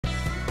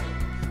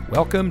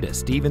Welcome to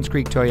Stevens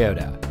Creek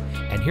Toyota,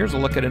 and here's a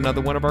look at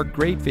another one of our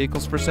great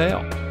vehicles for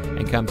sale,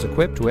 and comes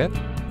equipped with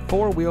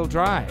four-wheel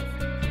drive,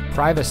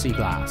 privacy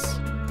glass,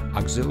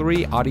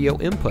 auxiliary audio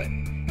input,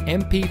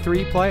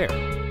 MP3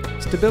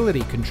 player,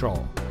 stability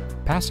control,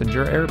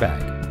 passenger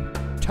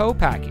airbag, tow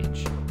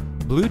package,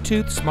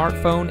 Bluetooth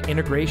smartphone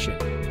integration,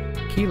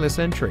 keyless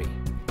entry,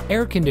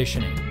 air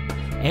conditioning,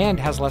 and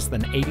has less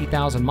than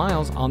 80,000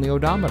 miles on the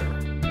odometer.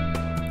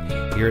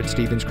 Here at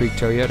Stevens Creek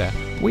Toyota,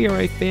 we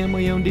are a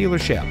family-owned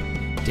dealership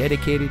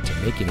dedicated to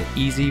making it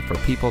easy for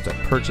people to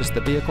purchase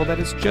the vehicle that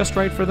is just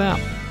right for them.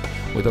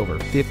 With over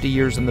 50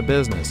 years in the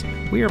business,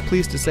 we are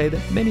pleased to say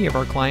that many of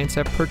our clients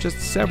have purchased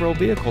several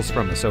vehicles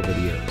from us over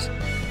the years.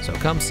 So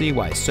come see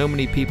why so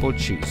many people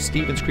choose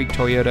Stevens Creek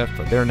Toyota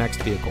for their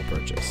next vehicle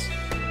purchase.